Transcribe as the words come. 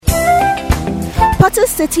Potter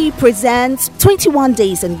City presents 21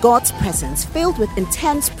 Days in God's Presence filled with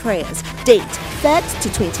intense prayers. Date 3rd to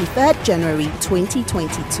 23rd January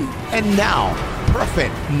 2022. And now,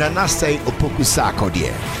 Prophet Nanase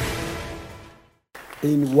Opoku-Sarkodie.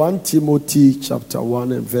 In 1 Timothy chapter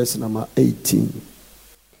 1 and verse number 18,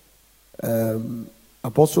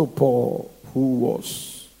 Apostle Paul, who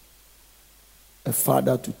was a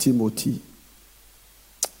father to Timothy,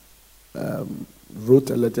 wrote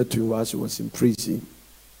a letter to him while he was in prison.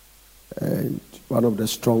 And one of the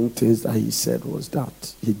strong things that he said was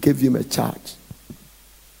that he gave him a charge.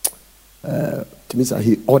 It means that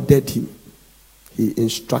he ordered him, he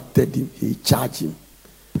instructed him, he charged him.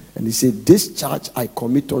 And he said, "This charge I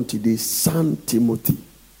commit unto thee, son Timothy,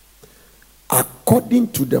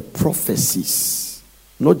 according to the prophecies,"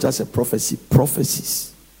 not just a prophecy,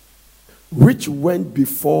 prophecies, "which went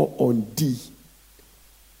before on thee,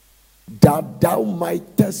 that thou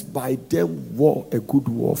mightest by them war a good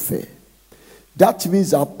warfare." That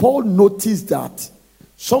means that Paul noticed that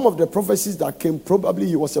some of the prophecies that came, probably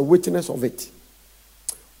he was a witness of it.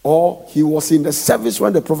 Or he was in the service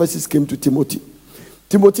when the prophecies came to Timothy.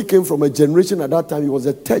 Timothy came from a generation at that time, he was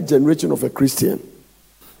the third generation of a Christian.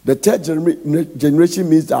 The third generation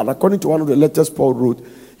means that, according to one of the letters Paul wrote,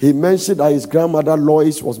 he mentioned that his grandmother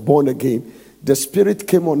Lois was born again. The spirit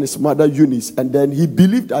came on his mother Eunice, and then he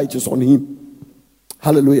believed that it was on him.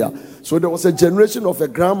 Hallelujah. So there was a generation of a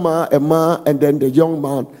grandma, a man, and then the young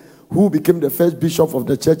man who became the first bishop of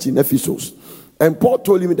the church in Ephesus. And Paul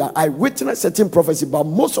told him that I witnessed certain prophecy, but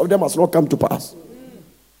most of them has not come to pass.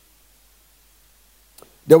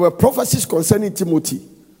 There were prophecies concerning Timothy,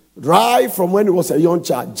 right from when he was a young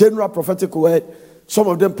child, general prophetic word, some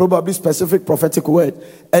of them probably specific prophetic word.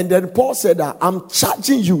 And then Paul said that I'm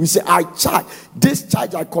charging you. He said, I charge, this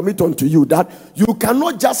charge I commit unto you, that you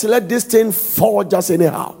cannot just let this thing fall just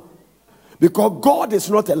anyhow. Because God is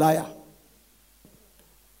not a liar.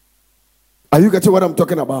 Are you getting what I'm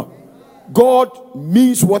talking about? God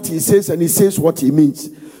means what he says and he says what he means.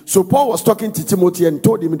 So Paul was talking to Timothy and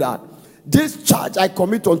told him that this charge I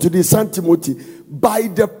commit unto thee, son Timothy, by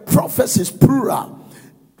the prophecies, plural,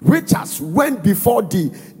 which has went before thee,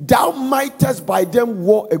 thou mightest by them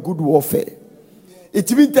war a good warfare.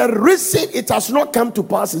 It means the reason it has not come to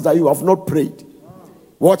pass is that you have not prayed.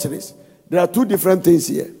 Watch this. There are two different things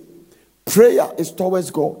here. Prayer is towards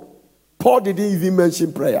God. Paul didn't even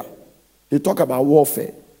mention prayer. He talked about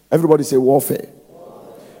warfare. Everybody say warfare.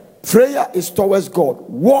 Prayer is towards God.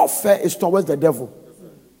 Warfare is towards the devil.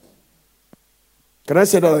 Can I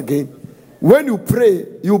say that again? When you pray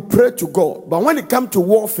to God. But when it comes to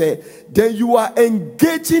warfare, then you are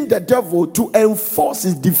engaging the devil to enforce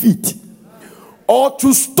his defeat or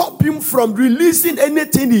to stop him from releasing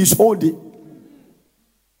anything he is holding.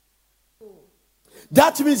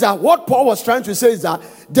 That means that what Paul was trying to say is that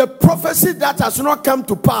the prophecy that has not come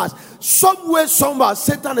to pass, somewhere, somehow,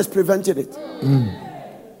 Satan is preventing it.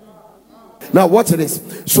 Now watch this.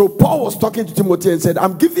 So Paul was talking to Timothy and said,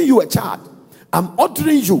 I'm giving you a charge. I'm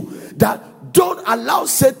ordering you that don't allow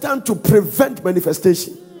Satan to prevent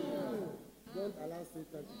manifestation.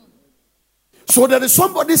 So there is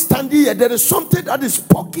somebody standing here. There is something that is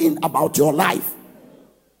talking about your life.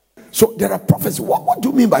 So there are prophecies. What do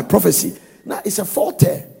you mean by prophecy? Now it's a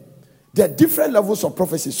forte. There are different levels of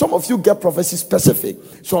prophecy. Some of you get prophecy specific.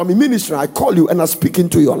 So I'm a minister. I call you and I speak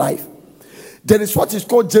into your life. There is what is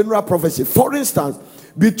called general prophecy. For instance,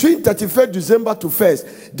 between 31st December to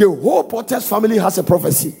 1st, the whole Potter's family has a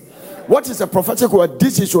prophecy. What is a prophetic word?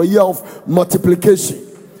 This is your year of multiplication.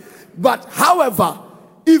 But however,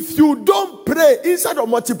 if you don't pray inside of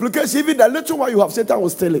multiplication, even the little one you have, Satan will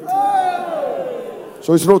steal it.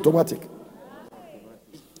 So it's not automatic.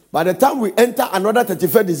 By the time we enter another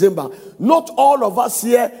 31st December, not all of us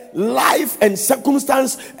here, life and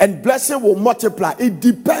circumstance and blessing will multiply. It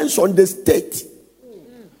depends on the state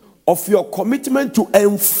of your commitment to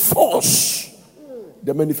enforce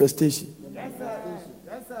the manifestation.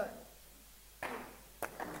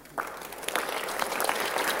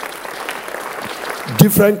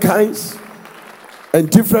 Different kinds and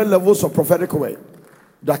different levels of prophetic word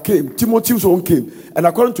that came. Timothy's own came. And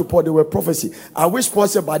according to Paul, they were prophecy. I wish Paul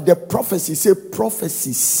said, but the prophecy, say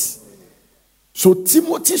prophecies. So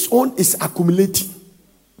Timothy's own is accumulating.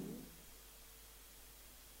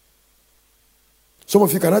 Some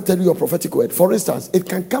of you cannot tell you your prophetic word. For instance, it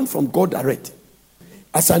can come from God direct.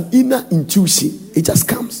 As an inner intuition, it just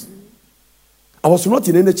comes. I was not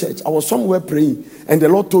in any church. I was somewhere praying. And the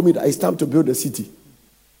Lord told me that it's time to build a city.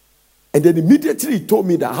 And then immediately he told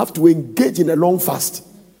me that I have to engage in a long fast.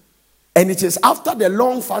 And it is after the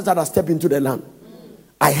long fast that I step into the land.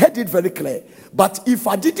 I heard it very clear. But if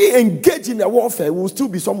I didn't engage in the warfare, we will still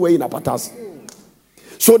be somewhere in Apatas.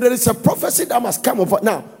 So there is a prophecy that must come over.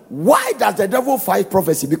 Now, why does the devil fight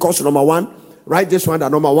prophecy? Because number one, write this one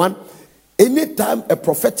down. Number one, anytime a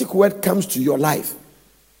prophetic word comes to your life,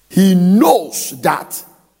 he knows that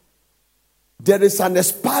there is an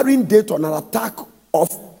expiring date on an attack of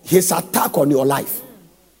his attack on your life.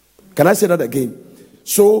 Can I say that again?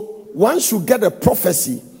 So once you get a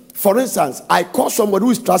prophecy, for instance, I call somebody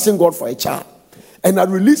who is trusting God for a child, and I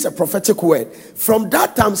release a prophetic word. From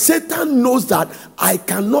that time, Satan knows that I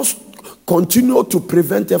cannot continue to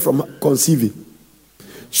prevent her from conceiving.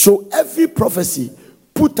 So every prophecy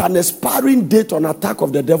put an expiring date on attack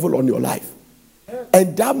of the devil on your life,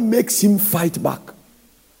 and that makes him fight back.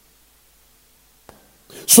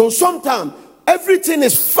 So sometimes everything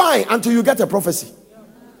is fine until you get a prophecy.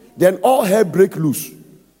 Then all hell break loose.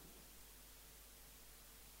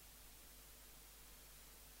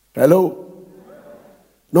 Hello?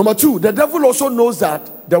 Number two, the devil also knows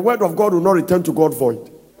that the word of God will not return to God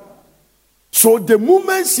void. So the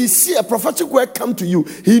moment he sees a prophetic word come to you,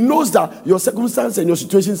 he knows that your circumstance and your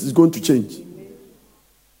situations is going to change.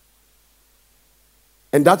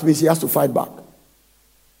 And that means he has to fight back.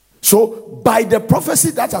 So by the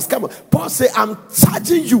prophecy that has come, Paul said, I'm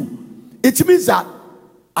charging you. It means that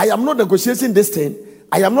I am not negotiating this thing.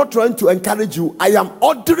 I am not trying to encourage you. I am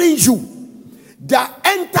ordering you that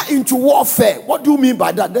enter into warfare. What do you mean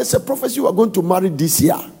by that? There's a prophecy you are going to marry this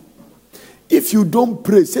year. If you don't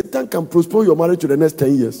pray, Satan can postpone your marriage to the next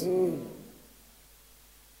 10 years.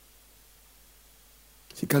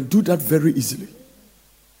 He can do that very easily.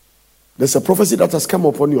 There's a prophecy that has come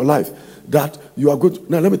upon your life that you are good.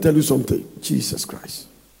 Now let me tell you something. Jesus Christ.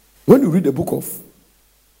 When you read the book of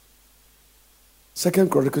 2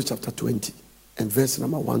 Chronicles chapter 20 and verse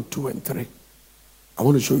number 1, 2, and 3. I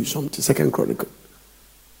want to show you something. 2 Chronicle.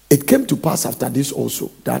 It came to pass after this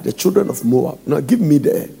also that the children of Moab. Now give me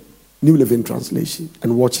the New Living Translation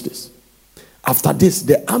and watch this. After this,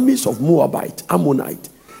 the armies of Moabite, Ammonite,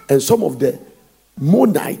 and some of the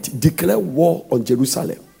Monite declare war on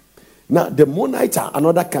Jerusalem. Now, the Monites are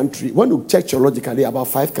another country. When you check geologically, about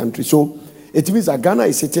 5 countries. So it means that Ghana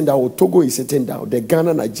is sitting down, or Togo is sitting down, the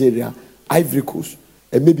Ghana, Nigeria, Ivory Coast,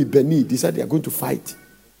 and maybe Benin decide they are going to fight.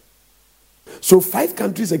 So 5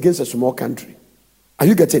 countries against a small country. Are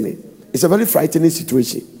you getting it? It's a very frightening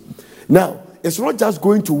situation. Now, it's not just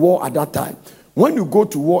going to war at that time. When you go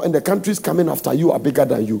to war and the countries coming after you are bigger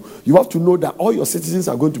than you, you have to know that all your citizens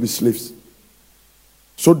are going to be slaves.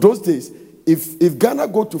 So those days, if Ghana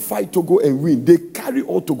go to fight Togo and win, they carry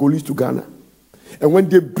all Togolese to Ghana. And when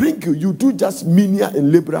they bring you, you do just menial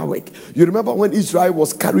and liberal work. You remember when Israel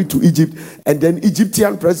was carried to Egypt, and then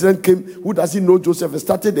Egyptian president came, who doesn't know Joseph, and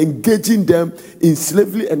started engaging them in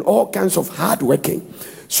slavery and all kinds of hard working.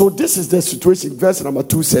 So this is the situation. Verse number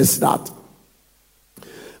 2 says that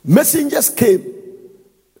messengers came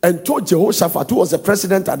and told Jehoshaphat, who was the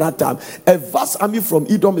president at that time, a vast army from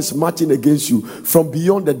Edom is marching against you from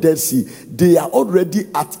beyond the Dead Sea. They are already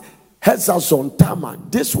at Hazazon Tamar.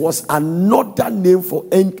 This was another name for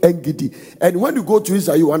Engedi. And when you go to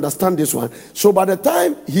Israel, you understand this one. So by the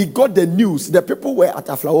time he got the news, the people were at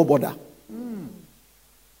a flower border.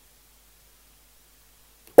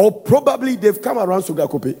 Or probably they've come around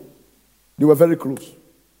Sugakope. They were very close.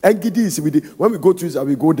 Engedi is with it. When we go to Israel,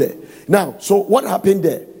 we go there. Now, so what happened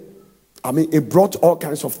there? I mean, it brought all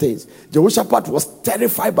kinds of things. Jehoshaphat was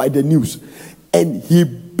terrified by the news, and he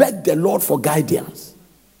begged the Lord for guidance.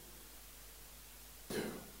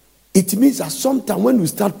 It means that sometimes when we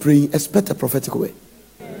start praying, expect a prophetic way.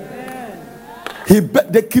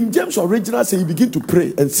 The King James original says he began to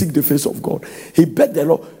pray and seek the face of God. He begged the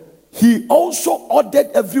Lord. He also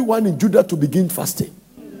ordered everyone in Judah to begin fasting.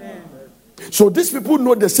 So these people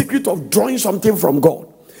know the secret of drawing something from God.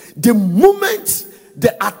 The moment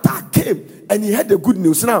the attack came and he had the good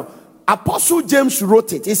news. Now, Apostle James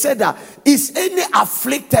wrote it. He said that, is any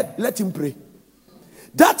afflicted, let him pray.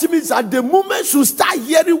 That means at the moment you start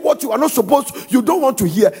hearing what you are not supposed, you don't want to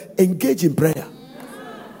hear, engage in prayer.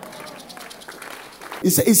 He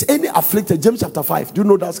said, is any afflicted? James chapter 5. Do you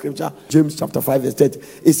know that scripture? James chapter 5 verse 30.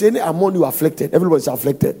 Is any among you afflicted? Everybody is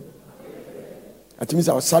afflicted. That means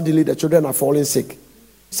that suddenly the children are falling sick.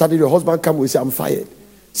 Suddenly the husband comes and say, I'm fired.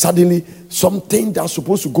 Suddenly something that's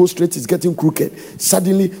supposed to go straight is getting crooked.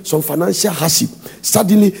 Suddenly some financial hardship.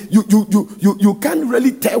 Suddenly you can't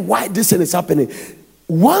really tell why this thing is happening.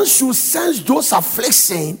 Once you sense those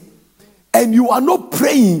afflictions and you are not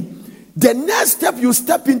praying, the next step you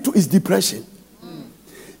step into is depression.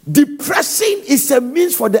 Depression is a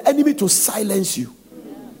means for the enemy to silence you.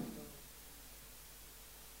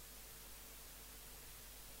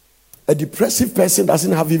 A depressive person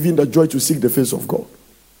doesn't have even the joy to seek the face of God.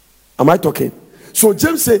 Am I talking? So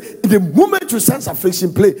James said, the moment you sense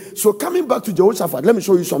affliction, play. So coming back to Jehoshaphat, let me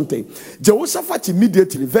show you something. Jehoshaphat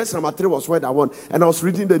immediately, verse number 3 was where I want, and I was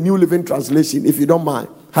reading the New Living Translation, if you don't mind.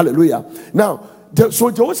 Hallelujah. Now,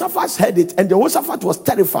 so Jehoshaphat heard it, and Jehoshaphat was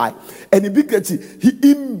terrified, and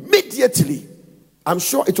he immediately, I'm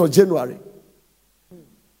sure it was January,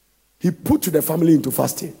 he put the family into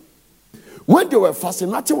fasting. When they were fasting,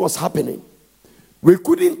 nothing was happening. We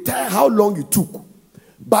couldn't tell how long it took.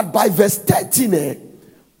 But by verse 13,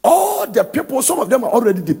 all the people, some of them are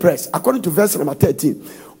already depressed. According to verse number 13,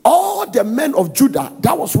 all the men of Judah,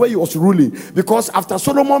 that was where he was ruling. Because after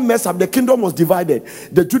Solomon messed up, the kingdom was divided.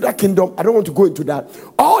 The Judah kingdom, I don't want to go into that.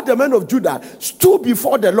 All the men of Judah stood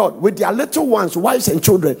before the Lord with their little ones, wives and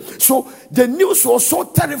children. So the news was so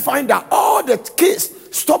terrifying that all the kids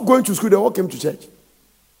stopped going to school. They all came to church.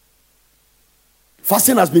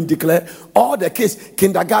 Fasting has been declared. All the kids,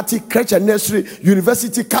 kindergarten, crèche and nursery,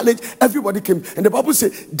 university, college, everybody came. And the Bible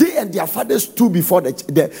says they and their fathers stood before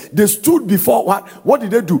they stood before what? What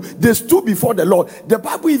did they do? They stood before the Lord. The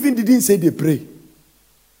Bible even didn't say they pray.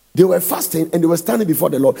 They were fasting and they were standing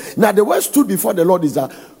before the Lord. Now the word stood before the Lord is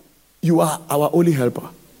that you are our only helper.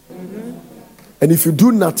 Mm-hmm. And if you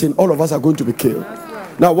do nothing, all of us are going to be killed.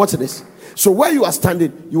 Right. Now watch this. So where you are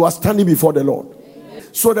standing before the Lord.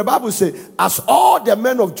 So the Bible says, as all the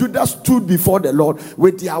men of Judah stood before the Lord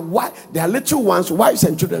with their little ones, wives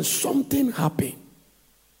and children, something happened.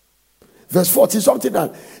 Verse 14, something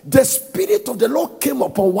that the Spirit of the Lord came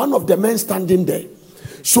upon one of the men standing there.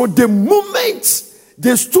 So the moment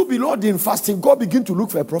they stood before in fasting, God began to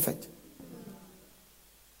look for a prophet.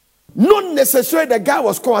 Not necessarily the guy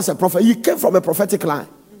was called as a prophet. He came from a prophetic line.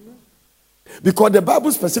 Because the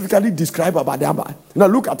Bible specifically describes about them. Now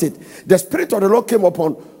look at it. The Spirit of the Lord came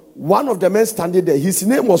upon one of the men standing there. His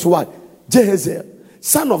name was what? Jehaziel,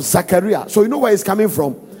 son of Zachariah. So you know where he's coming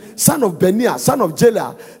from? Son of Beniah, son of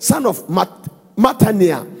Jela, son of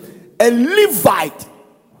Mattaniah, a Levite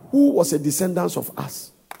who was a descendant of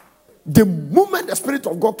us. The moment the Spirit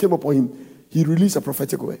of God came upon him, he released a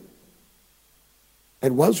prophetic word.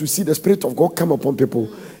 And once you see the Spirit of God come upon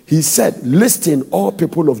people, he said, listen, all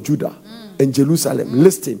people of Judah and Jerusalem,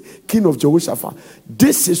 listen, King of Jehoshaphat,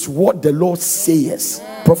 this is what the Lord says.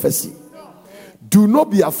 Prophecy. Do not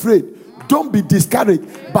be afraid. Don't be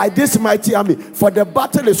discouraged by this mighty army, for the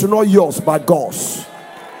battle is not yours but God's.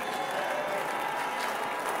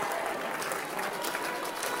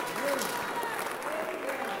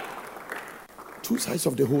 Two sides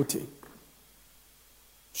of the whole thing.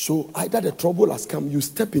 So either the trouble has come, you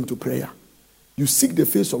step into prayer, you seek the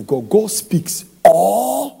face of God, God speaks,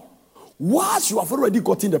 or once you have already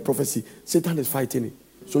gotten the prophecy, Satan is fighting it.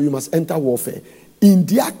 So you must enter warfare. In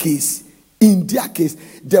their case,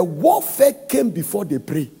 the warfare came before they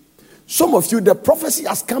pray. Some of you, the prophecy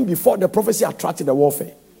has come before the prophecy attracted the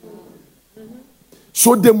warfare.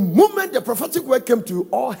 So the moment the prophetic word came to you,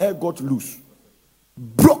 all hell got loose,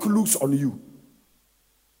 broke loose on you.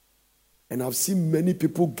 And I've seen many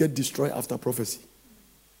people get destroyed after prophecy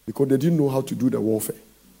because they didn't know how to do the warfare.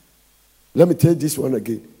 Let me tell you this one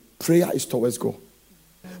again. Prayer is towards God.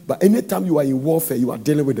 But anytime you are in warfare, you are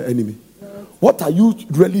dealing with the enemy. What are you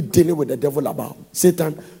really dealing with the devil about?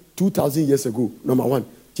 Satan, 2,000 years ago, number one,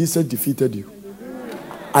 Jesus defeated you.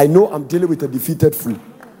 I know I'm dealing with a defeated fool.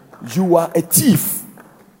 You are a thief,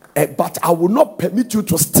 but I will not permit you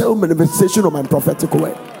to steal manifestation of my prophetic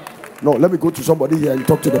word. No, let me go to somebody here and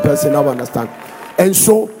talk to the person. Now understand. And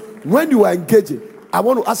so, when you are engaging, I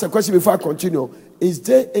want to ask a question before I continue. Is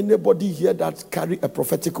there anybody here that carry a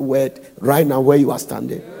prophetic word right now where you are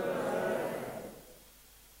standing?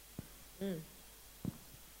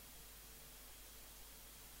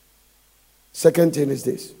 Second thing is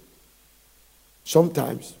this.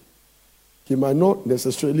 Sometimes he might not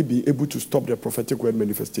necessarily be able to stop the prophetic word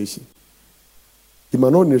manifestation. He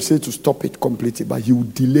might not necessarily to stop it completely, but he will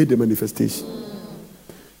delay the manifestation.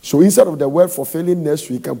 So instead of the word fulfilling next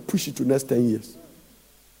week, he can push it to next 10 years.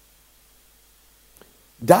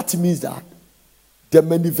 That means that the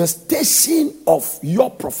manifestation of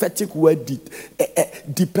your prophetic word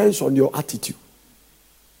depends on your attitude.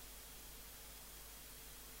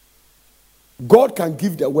 God can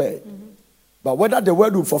give the word, but whether the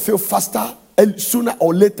word will fulfill faster, sooner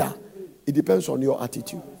or later, it depends on your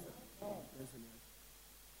attitude.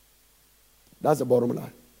 That's the bottom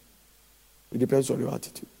line. It depends on your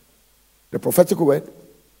attitude. The prophetic word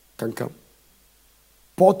can come.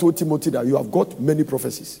 Paul told Timothy that you have got many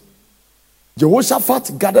prophecies.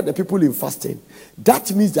 Jehoshaphat gathered the people in fasting.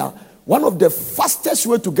 That means that one of the fastest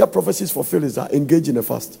way to get prophecies fulfilled is that engage in a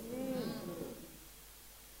fast.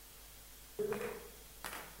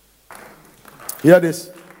 Hear this.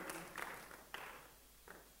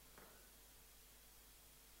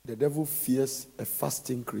 The devil fears a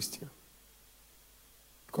fasting Christian.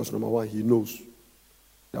 Because number one, he knows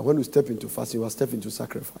that when you step into fasting, you are stepping into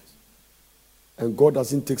sacrifice. And God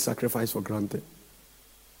doesn't take sacrifice for granted.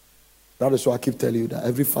 That is why I keep telling you that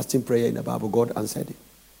every fasting prayer in the Bible, God answered it.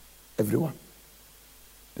 Everyone.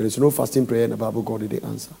 There is no fasting prayer in the Bible God didn't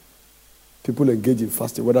answer. People engage in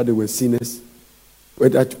fasting, whether they were sinners,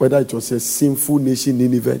 whether it was a sinful nation,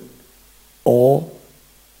 Nineveh, or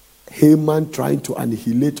Haman trying to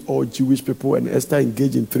annihilate all Jewish people and Esther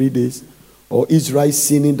engaged in 3 days, or Israel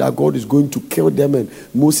sinning that God is going to kill them and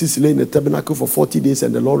Moses lay in the tabernacle for 40 days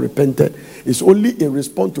and the Lord repented. It's only in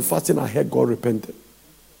response to fasting I heard God repented.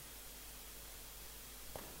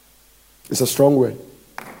 It's a strong word.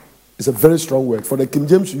 It's a very strong word. For the King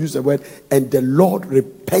James, you use the word, and the Lord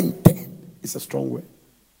repented. It's a strong word.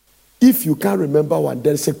 If you can't remember one,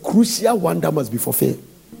 there is a crucial one that must be fulfilled.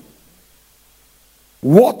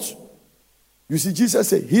 What? You see, Jesus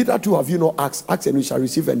said, hitherto have you not asked, ask and you shall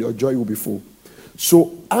receive, and your joy will be full.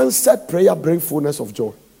 So, answered prayer brings fullness of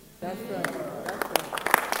joy. That's right.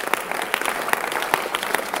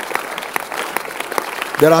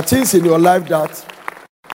 There are things in your life that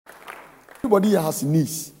everybody has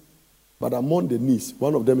needs, but among the needs,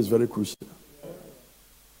 one of them is very crucial.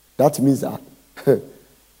 That means that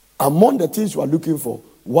among the things you are looking for,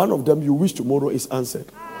 one of them you wish tomorrow is answered.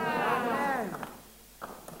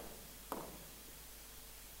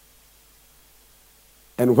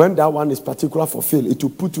 And when that one is particularly fulfilled, it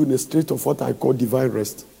will put you in a state of what I call divine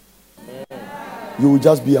rest. You will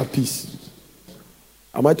just be at peace.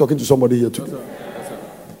 Am I talking to somebody here today? Yes, sir.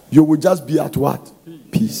 You will just be at what?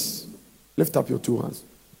 Peace. Lift up your two hands.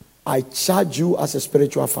 I charge you as a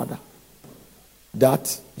spiritual father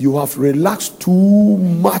that you have relaxed too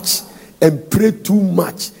much and prayed too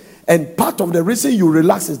much. And part of the reason you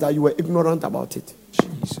relax is that you were ignorant about it.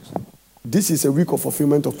 Jesus. This is a week of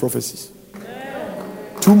fulfillment of prophecies.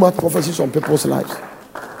 Too much prophecies on people's lives.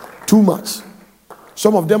 Too much.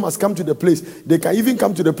 Some of them has come to the place. They can even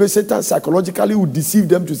come to the place Satan psychologically will deceive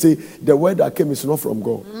them to say the word that came is not from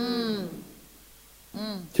God.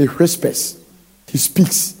 He whispers. He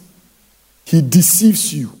speaks. He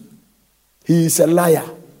deceives you. He is a liar.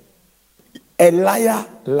 A liar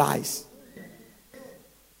lies.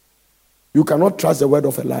 You cannot trust the word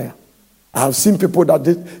of a liar. I have seen people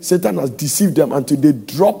that Satan has deceived them until they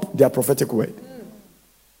drop their prophetic word.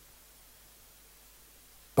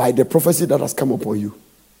 By the prophecy that has come upon you.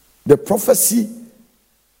 The prophecy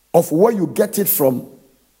of where you get it from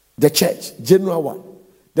the church, general one.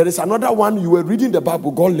 There is another one, you were reading the Bible,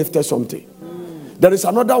 God lifted something. There is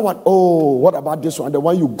another one, oh, what about this one? The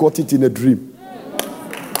one you got it in a dream.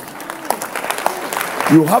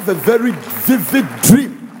 You have a very vivid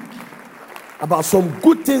dream about some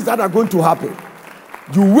good things that are going to happen.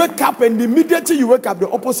 You wake up and immediately you wake up, the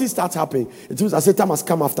opposite starts happening. It means that Satan must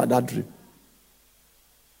come after that dream.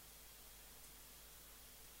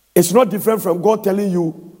 It's not different from God telling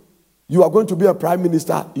you, you are going to be a prime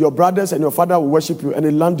minister, your brothers and your father will worship you and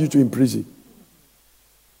they land you to in prison.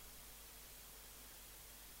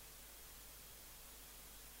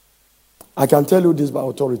 I can tell you this by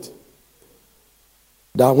authority.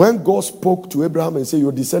 That when God spoke to Abraham and said,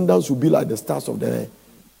 your descendants will be like the stars of the air,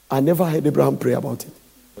 I never heard Abraham pray about it.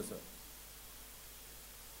 Yes, sir.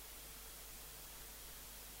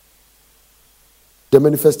 The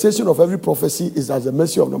manifestation of every prophecy is as a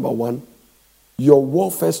mercy of number one, your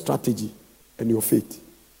warfare strategy and your faith.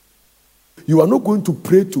 You are not going to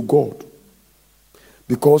pray to God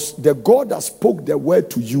because the God that spoke the word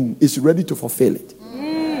to you is ready to fulfill it.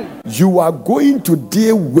 You are going to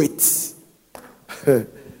deal with.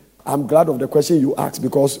 I'm glad of the question you asked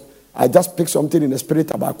because I just picked something in the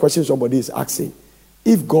spirit about a question somebody is asking.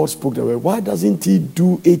 If God spoke the word, why doesn't he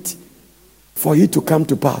do it for it to come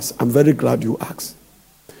to pass? I'm very glad you asked.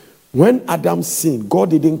 When Adam sinned,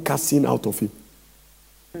 God didn't cast sin out of him.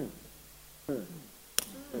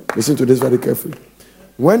 Listen to this very carefully.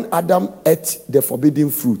 When Adam ate the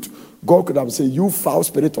forbidden fruit, God could have said, you foul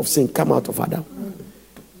spirit of sin, come out of Adam.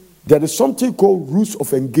 There is something called rules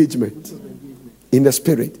of engagement in the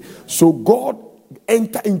spirit. So God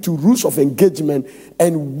enter into rules of engagement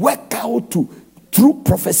and work out through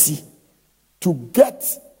prophecy to get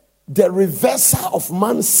the reversal of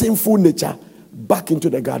man's sinful nature back into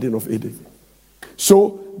the Garden of Eden.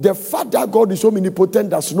 So the fact that God is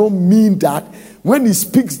omnipotent does not mean that when he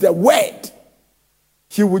speaks the word,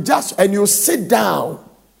 he will just, and you sit down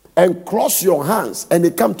and cross your hands and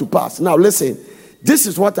it come to pass. Now listen, this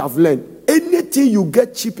is what I've learned. Anything you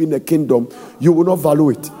get cheap in the kingdom, you will not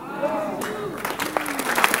value it.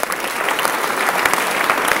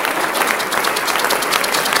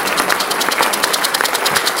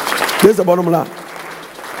 Here's the bottom line.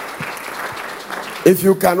 If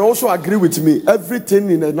you can also agree with me, everything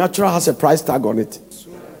in the natural has a price tag on it.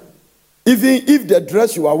 Even if the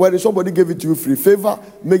dress you are wearing, somebody gave it to you free, favor,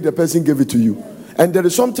 make the person give it to you. And there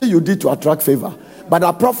is something you did to attract favor. But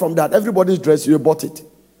apart from that, everybody's dress, you bought it.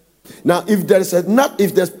 Now, if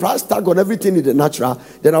there's price tag on everything in the natural,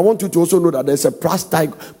 then I want you to also know that there's a price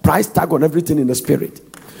tag on everything in the spirit.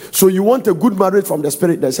 So you want a good marriage from the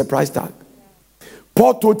spirit, there's a price tag.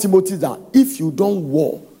 Paul told Timothy that if you don't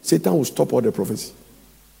war, Satan will stop all the prophecy.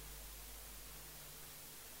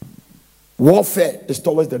 Warfare is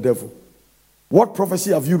towards the devil. What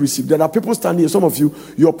prophecy have you received? There are people standing here, some of you,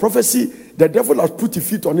 your prophecy, the devil has put his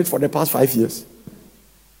feet on it for the past 5 years.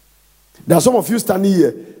 There are some of you standing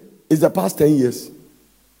here, it's the past 10 years.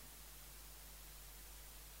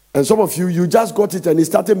 And some of you, you just got it and he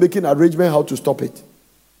started making arrangement how to stop it.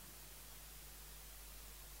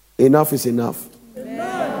 Enough is enough.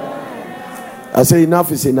 I say enough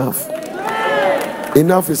is enough.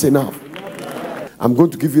 Enough is enough. I'm going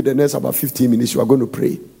to give you the next about 15 minutes. You are going to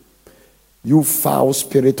pray. You foul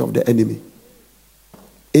spirit of the enemy.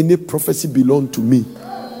 Any prophecy belong to me.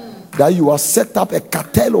 That you have set up a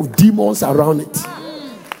cartel of demons around it.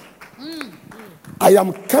 I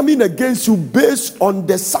am coming against you based on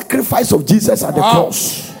the sacrifice of Jesus at the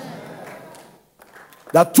cross.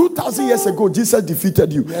 That 2,000 years ago, Jesus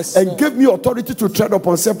defeated you and gave me authority to tread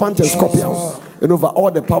upon serpents and scorpions and over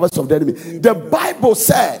all the powers of the enemy. The Bible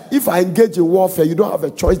said, if I engage in warfare, you don't have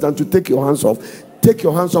a choice than to take your hands off. Take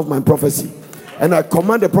your hands off my prophecy. And I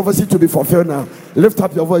command the prophecy to be fulfilled now. Lift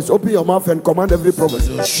up your voice, open your mouth and command every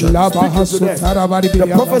prophecy. The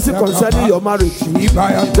prophecy concerning your marriage,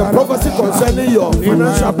 the prophecy concerning your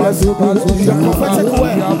financial blessing, the prophetic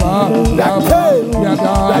word that came,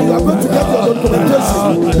 that you are going to get your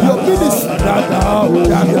documentation, your ministry.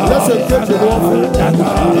 Let's engage in warfare.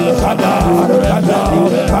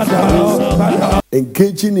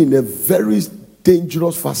 Engaging in a very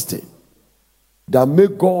dangerous fasting that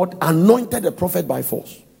made God anointed the prophet by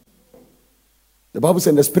force. The Bible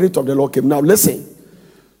says the Spirit of the Lord came. Now listen,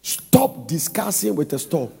 stop discussing with the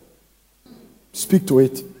storm. Speak to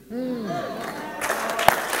it.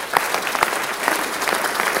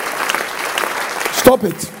 Stop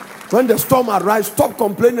it. When the storm arrives, stop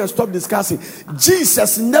complaining and stop discussing.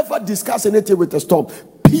 Jesus never discussed anything with the storm.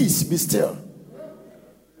 Peace, be still.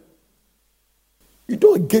 You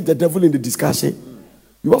don't engage the devil in the discussion.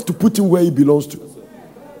 You have to put him where he belongs to.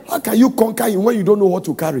 How can you conquer him when you don't know what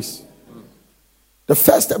to carry? The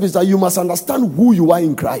first step is that you must understand who you are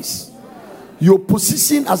in Christ. Your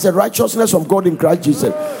position as the righteousness of God in Christ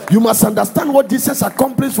Jesus. You must understand what Jesus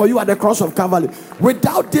accomplished for you at the cross of Calvary.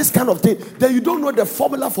 Without this kind of thing, then you don't know the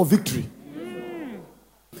formula for victory.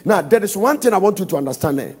 Now, there is one thing I want you to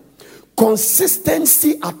understand there.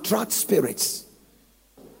 Consistency attracts spirits.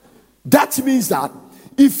 That means that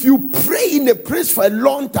if you pray in a place for a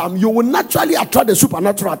long time, you will naturally attract the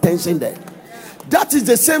supernatural attention there. That is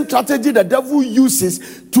the same strategy the devil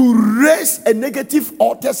uses to raise a negative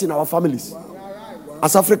altars in our families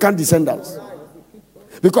as African descendants.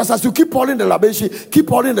 Because as you keep pouring the libation,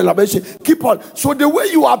 keep on. So the way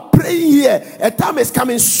you are praying here, a time is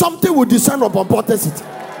coming, something will descend upon potencity.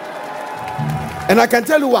 And I can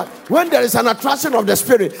tell you what, when there is an attraction of the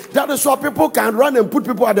spirit, that is why people can run and put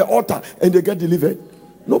people at the altar and they get delivered.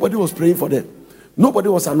 Nobody was praying for them. Nobody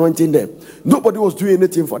was anointing them. Nobody was doing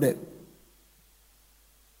anything for them.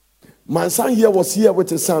 My son here was here with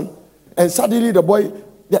his son, and suddenly the boy,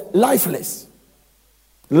 lifeless,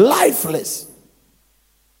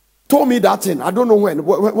 told me that thing. I don't know when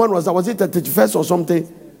was that? Was it the 31st or something?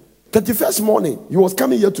 31st morning, he was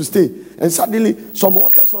coming here to stay, and suddenly some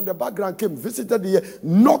workers from the background came, visited here,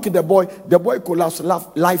 knocked the boy collapsed,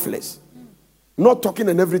 lifeless, not talking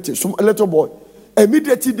and everything. Some little boy.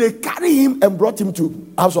 Immediately they carry him and brought him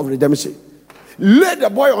to House of Redemption. Laid the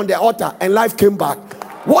boy on the altar and life came back.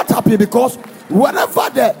 What happened? Because whenever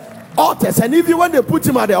the altars, and even when they put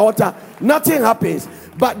him at the altar, nothing happens.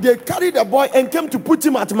 But they carried the boy and came to put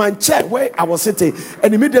him at my chair where I was sitting.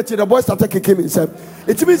 And immediately the boy started kicking himself.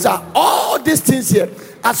 It means that all these things here,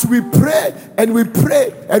 as we pray and we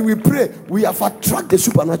pray and we pray, we have attracted the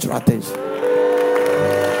supernatural attention.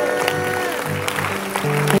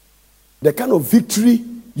 The kind of victory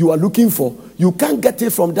you are looking for, you can't get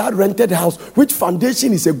it from that rented house, which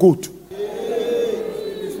foundation is a goat.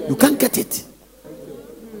 You can't get it.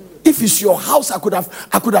 If it's your house, I could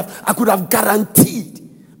have guaranteed.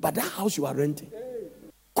 But that house you are renting.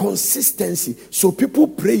 Consistency. So people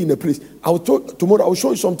pray in a place. Tomorrow I will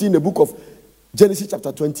show you something in the book of Genesis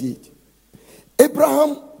chapter 28.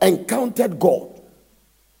 Abraham encountered God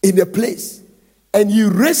in a place. and he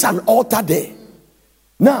raised an altar there.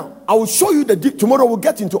 Now, I will show you tomorrow we'll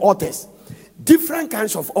get into altars. Different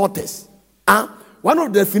kinds of altars. One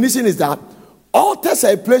of the definitions is that altars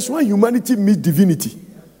are a place where humanity meets divinity.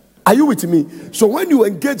 Are you with me? So when you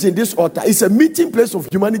engage in this altar, it's a meeting place of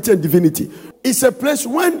humanity and divinity. It's a place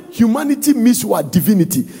when humanity meets what?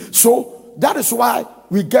 Divinity. So that is why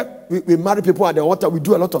we marry people at the altar. We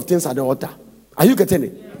do a lot of things at the altar. Are you getting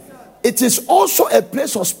it? It is also a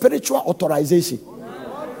place of spiritual authorization.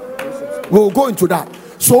 We'll go into that.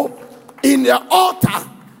 So in the altar,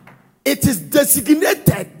 it is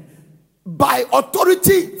designated by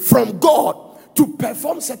authority from God to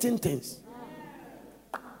perform certain things.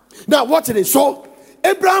 Now, what it is? So,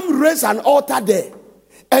 Abraham raised an altar there.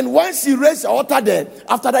 And once he raised the altar there,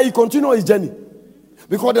 after that, he continued his journey.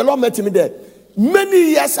 Because the Lord met him there.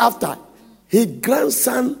 Many years after, his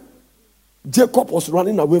grandson, Jacob, was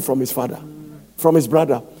running away from his father, from his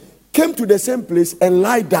brother, came to the same place and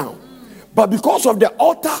lied down. But because of the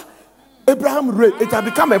altar, Abraham raised, it has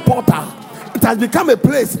become a portal. It has become a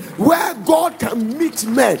place where God can meet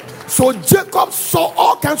men. So Jacob saw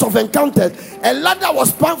all kinds of encounters. A ladder was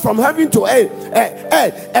spun from heaven to earth,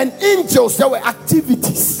 and angels, there were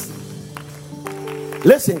activities.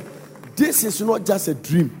 Listen, this is not just a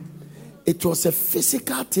dream. It was a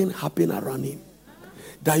physical thing happening around him.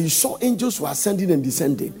 That you saw angels were ascending and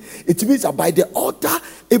descending. It means that by the altar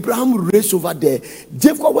Abraham raised over there,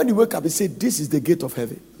 Jacob, when he woke up, he said, this is the gate of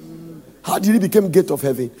heaven. How did it become gate of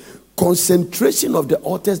heaven? Concentration of the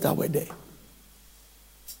altars that were there.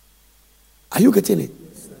 Are you getting it?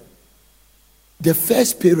 The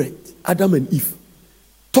first parent, Adam and Eve,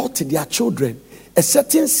 taught their children a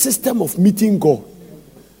certain system of meeting God.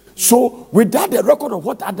 So without the record of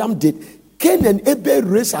what Adam did, Cain and Abel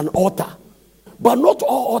raised an altar. But not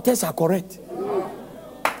all altars are correct.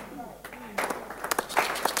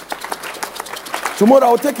 Tomorrow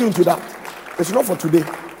I'll take you into that. It's not for today.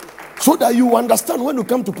 So that you understand when you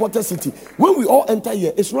come to Porter City, when we all enter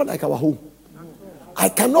here, it's not like our home. I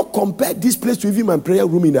cannot compare this place to even my prayer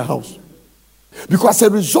room in the house. Because as a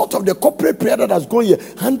result of the corporate prayer that has gone here,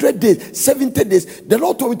 100 days, 70 days, the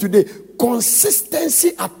Lord told me today,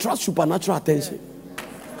 consistency attracts supernatural attention.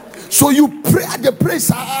 So you pray at the place,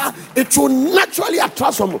 it will naturally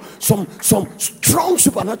attract some strong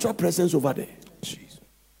supernatural presence over there.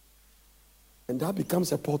 And that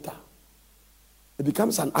becomes a portal. It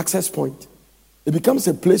becomes an access point. It becomes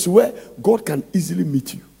a place where God can easily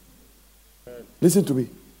meet you. Listen to me.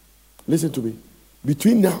 Listen to me.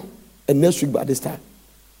 Between now and next week by this time,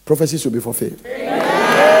 prophecies will be fulfilled.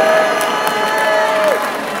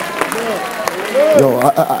 No,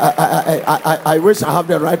 I wish I have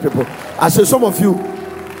the right people. I say some of you,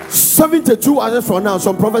 72 hours from now,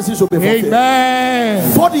 some prophecies will be fulfilled.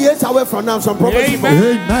 Amen. 48 hours from now, some prophecies will be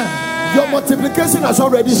fulfilled. Amen. Your multiplication has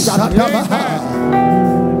already started.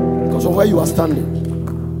 Because of where you are standing.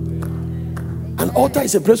 An altar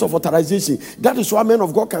is a place of authorization. That is why men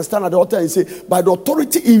of God can stand at the altar and say, by the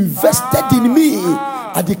authority invested in me,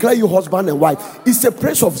 I declare you husband and wife. It's a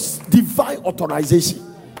place of divine authorization.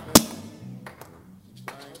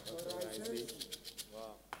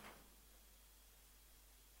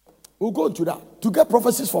 We'll go into that. To get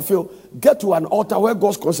prophecies fulfilled, get to an altar where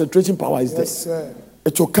God's concentration power is there. Yes, sir.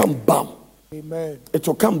 It will come bam. Amen. It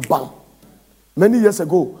will come bam. Many years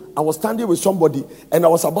ago, I was standing with somebody and I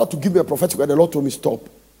was about to give me a prophetic word. The Lord told me stop.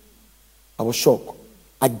 I was shocked.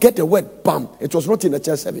 I get the word bam. It was not in a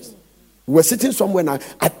church service. We were sitting somewhere and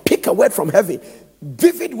I pick a word from heaven.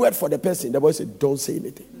 Vivid word for the person. The boy said, don't say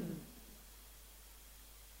anything.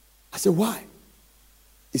 I said, why?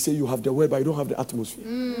 He said, you have the word, but you don't have the atmosphere.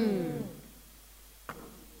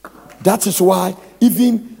 That is why,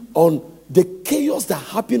 even on the chaos that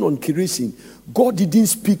happened on creation, God didn't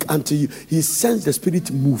speak until he sensed the spirit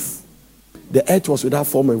move. The earth was without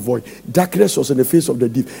form and void. Darkness was on the face of the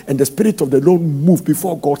deep. And the spirit of the Lord moved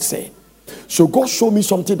before God said. So God showed me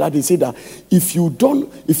something that he said that if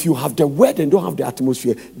you have the word and don't have the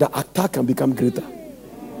atmosphere, the attack can become greater.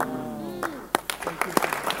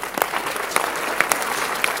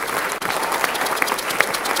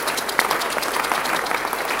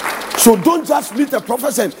 So don't just meet a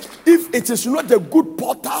prophet. If it is not a good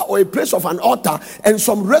portal or a place of an altar and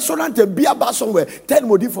some restaurant and beer bar somewhere, tell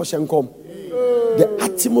Modi for Shenkom. The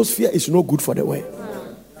atmosphere is not good for the way.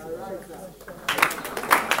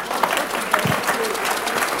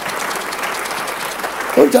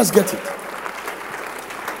 Don't just get it.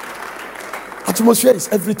 Atmosphere is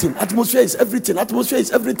everything. Atmosphere is everything. Atmosphere is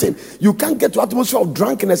everything. You can't get to atmosphere of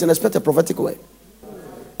drunkenness and expect a prophetic way.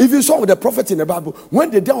 If you saw with the prophets in the Bible, when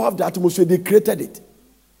they don't have the atmosphere, they created it.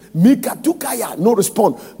 Mikatukaya, no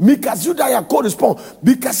response. Mikazudaya, go respond.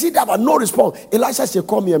 Bikasidaba, no response. Elisha said,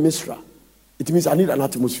 call me a minstrel. It means I need an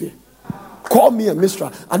atmosphere. Call me a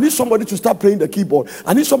minstrel. I need somebody to start playing the keyboard.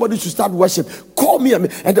 I need somebody to start worship. Call me a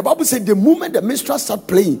minstrel. And the Bible said the moment the minstrel start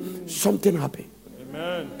playing, something happened.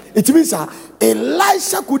 Amen. It means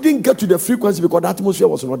Elisha couldn't get to the frequency because the atmosphere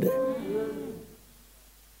was not there.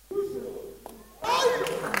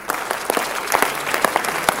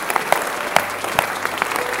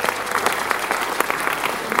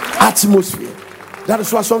 Atmosphere. That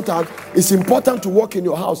is why sometimes it's important to walk in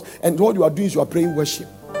your house and what you are doing is you are praying worship.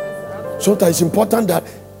 Sometimes it's important that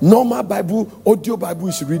normal Bible, audio Bible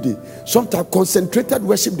is reading. Sometimes concentrated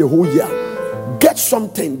worship the whole year. Get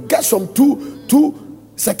something. Get some two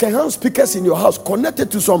second-hand speakers in your house. Connect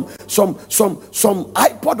it to some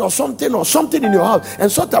iPod or something in your house.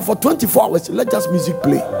 And sometimes for 24 hours, let just music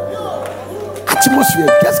play.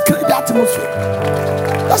 Atmosphere. Just create the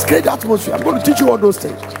atmosphere. Just create the atmosphere. I'm going to teach you all those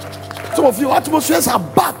things. Some of your atmospheres are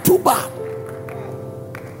bad, too bad.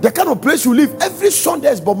 The kind of place you live, every Sunday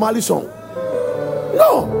is Bob Marley song.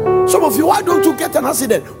 No. Some of you, why don't you get an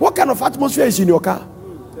accident? What kind of atmosphere is in your car?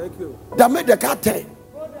 Thank you. That made the car turn.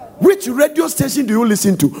 Which radio station do you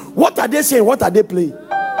listen to? What are they saying? What are they playing?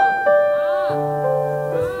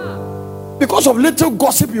 Because of little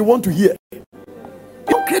gossip you want to hear.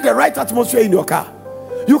 You create the right atmosphere in your car.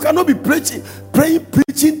 You cannot be preaching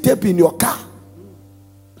tape in your car.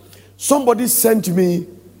 Somebody sent me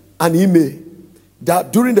an email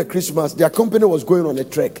that during the Christmas, their company was going on a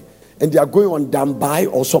trek and they are going on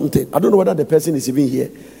Dambai or something. I don't know whether the person is even here.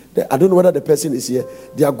 I don't know whether the person is here.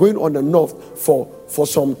 They are going on the north for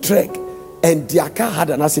some trek and their car had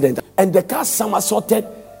an accident and the car somersaulted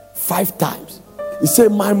 5 times. He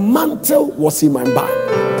said, my mantle was in my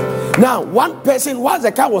bag. Now, one person, while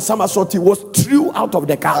the car was somersaulting, was threw out of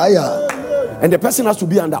the car. And the person has to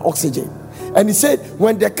be under oxygen. And he said,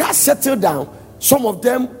 when the car settled down, some of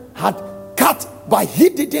them had cut, but he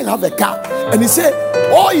didn't have a car. And he said,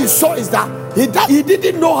 all he saw is that he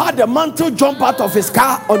didn't know how the mantle jumped out of his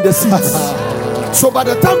car on the seat. So by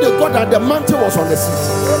the time they got there, the mantle was on the seat.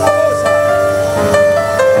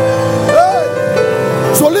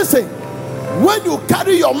 So listen, when you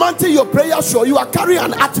carry your mantle, your prayer show, you are carrying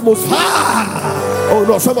an atmosphere. Oh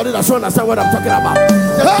no, somebody doesn't understand what I'm talking about.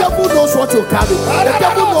 The devil knows what you carry. The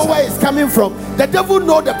devil knows where it's coming from. The devil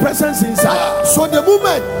knows the presence inside. So the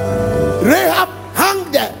moment Rahab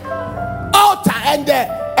hung the altar and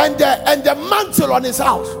the mantle on his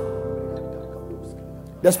house,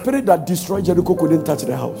 the spirit that destroyed Jericho couldn't touch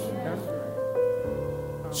the house.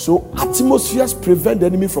 So atmospheres prevent the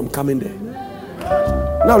enemy from coming there.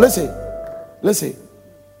 Now listen.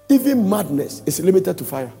 Even madness is limited to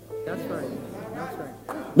fire. That's right.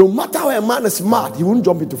 No matter how a man is mad, he won't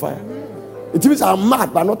jump into fire. It means I'm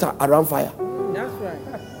mad, but not around fire. That's right.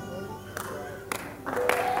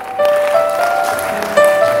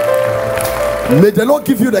 May the Lord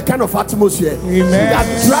give you the kind of atmosphere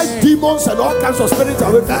that drives demons and all kinds of spirits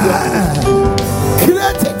away from you.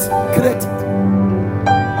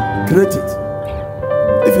 Create it.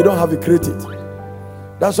 If you don't have it, create it.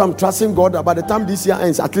 That's why I'm trusting God that by the time this year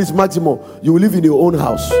ends, at least maximum, you will live in your own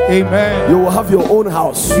house. Amen. You will have your own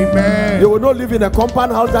house. Amen. You will not live in a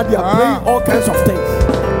compound house that they are playing all kinds of things.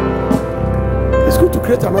 It's good to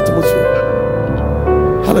create an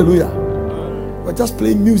atmosphere. Hallelujah. We're just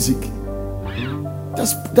playing music.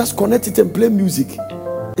 Just connect it and play music.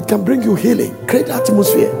 It can bring you healing. Create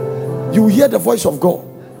atmosphere. You will hear the voice of God.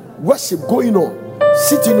 Worship going on.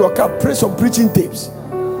 Sit in your car, play some preaching tapes.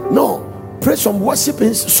 No. Pray some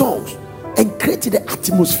worshiping songs and create the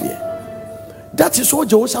atmosphere. That is what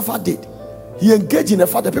Jehoshaphat did. He engaged in the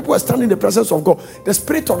fact that people were standing in the presence of God. The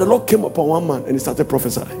Spirit of the Lord came upon one man and he started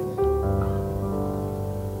prophesying.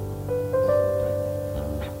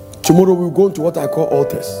 Tomorrow we'll go into what I call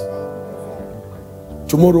altars.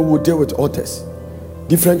 Tomorrow we'll deal with altars.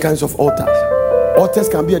 Different kinds of altars. Altars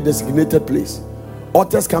can be a designated place.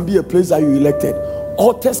 Altars can be a place that you elected.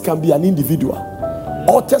 Altars can be an individual.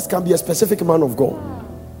 Altars can be a specific man of God.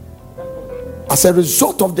 As a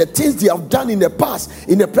result of the things they have done in the past,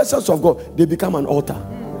 in the presence of God, they become an altar.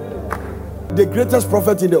 The greatest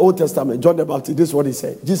prophet in the Old Testament, John the Baptist, this is what he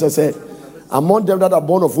said. Jesus said, among them that are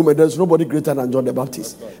born of women, there is nobody greater than John the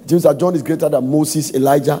Baptist. It means that John is greater than Moses,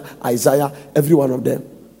 Elijah, Isaiah, every one of them.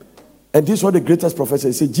 And this is what the greatest prophet said.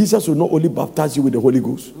 He said, Jesus will not only baptize you with the Holy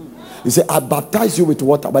Ghost. He said, I baptize you with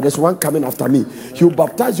water, but there's one coming after me. He will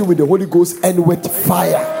baptize you with the Holy Ghost and with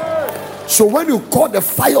fire. So when you call the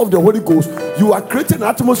fire of the Holy Ghost, you are creating an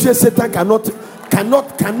atmosphere Satan cannot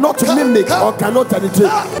mimic or cannot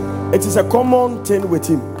penetrate. It is a common thing with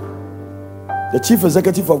him. the chief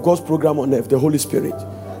executive of God's program on earth, the Holy Spirit,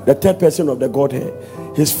 the third person of the Godhead.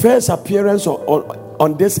 His first appearance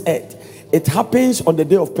on this earth, it happens on the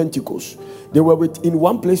day of Pentecost. They were in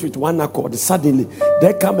one place with one accord. Suddenly,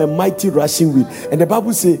 there came a mighty rushing wind. And the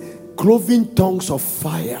Bible says, cloven tongues of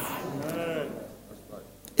fire.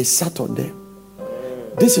 It sat on them.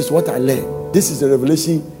 This is what I learned. This is the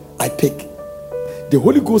revelation I pick. The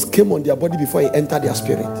Holy Ghost came on their body before he entered their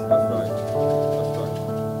spirit.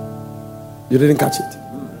 You didn't catch it?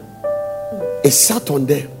 It sat on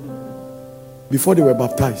them before they were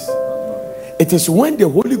baptized. It is when the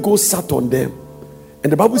Holy Ghost sat on them,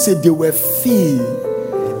 and the Bible said they were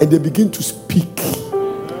filled and they begin to speak.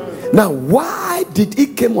 Now, why did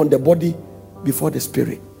it come on the body before the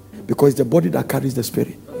spirit? Because it's the body that carries the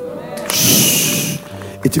spirit.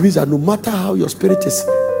 It means that no matter how your spirit is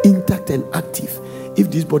intact and active,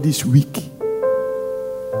 if this body is weak,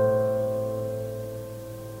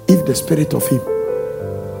 if the spirit of him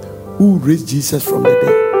who raised Jesus from the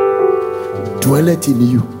dead dwelleth in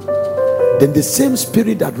you, then the same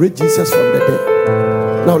spirit that raised Jesus from the dead.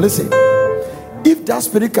 Now listen, if that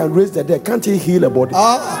spirit can raise the dead, can't he heal a body?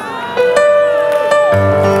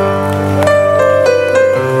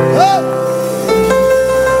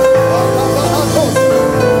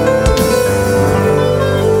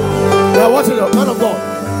 Now what is the man of God?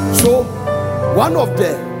 So one of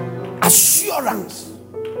the assurance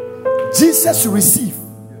Jesus received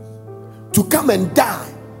to come and die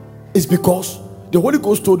is because the Holy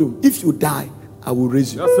Ghost told him, if you die, I will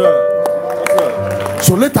raise you. Yes, sir. Yes, sir.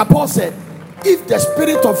 So later Paul said, if the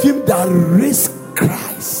spirit of him that raised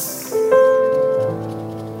Christ.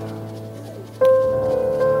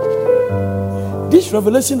 This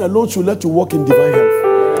revelation alone should let you walk in divine health.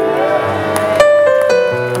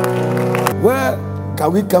 Where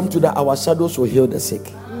can we come to that? Our shadows will heal the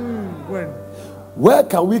sick. Where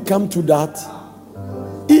can we come to that?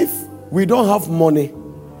 If we don't have money,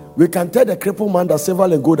 we can tell the crippled man that silver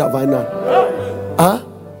and gold have I now.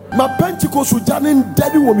 My Pentecost was done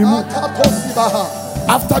daddy woman.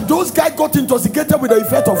 After those guys got intoxicated with the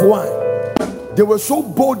effect of wine, they were so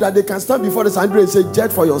bold that they can stand before the Sanhedrin and say,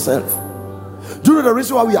 judge for yourself. Do you know the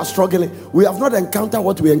reason why we are struggling? We have not encountered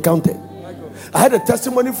what we encountered. I had a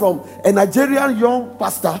testimony from a Nigerian young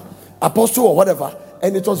pastor, apostle or whatever,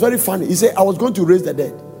 and it was very funny. He said, I was going to raise the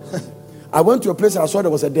dead. I went to a place and I saw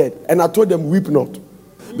there was a dead, and I told them, weep not,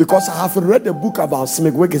 because I have read the book about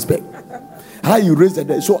Smith Wiggisbeck, how you raise the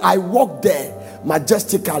dead. So I walked there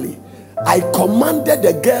majestically. I commanded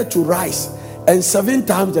the girl to rise, and 7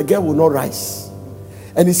 times the girl will not rise.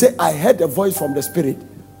 And he said, I heard a voice from the spirit.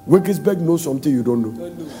 Wiggisbeck knows something you don't know.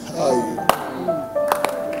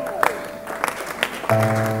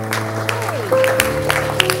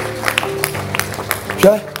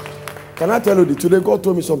 Yeah. Can I tell you that today God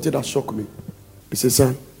told me something that shocked me? He said,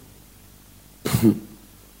 son,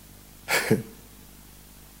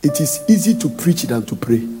 it is easy to preach than to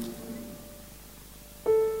pray.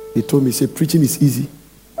 He told me, he said, preaching is easy.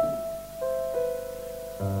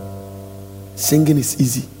 Singing is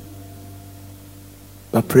easy.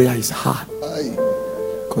 But prayer is hard.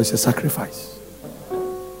 Because it's a sacrifice.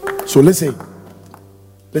 So listen.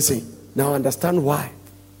 Now understand why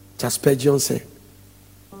Spurgeon said,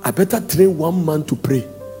 I better train 1 man to pray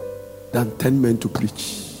than 10 men to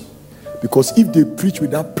preach. Because if they preach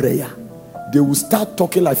without prayer, they will start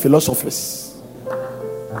talking like philosophers.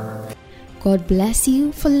 God bless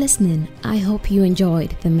you for listening. I hope you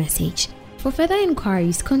enjoyed the message. For further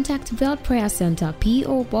inquiries, contact Veld Prayer Center,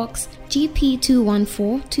 P.O. Box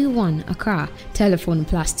GP21421, Accra. Telephone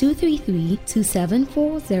 +233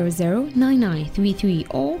 274 009933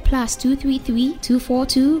 or +233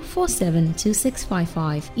 242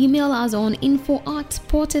 472655. Email us on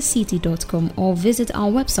info@portercity.com or visit our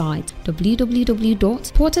website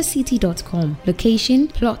www.portercity.com. Location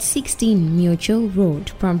Plot 16 Miocho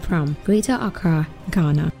Road, Pram Pram, Greater Accra,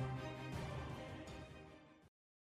 Ghana.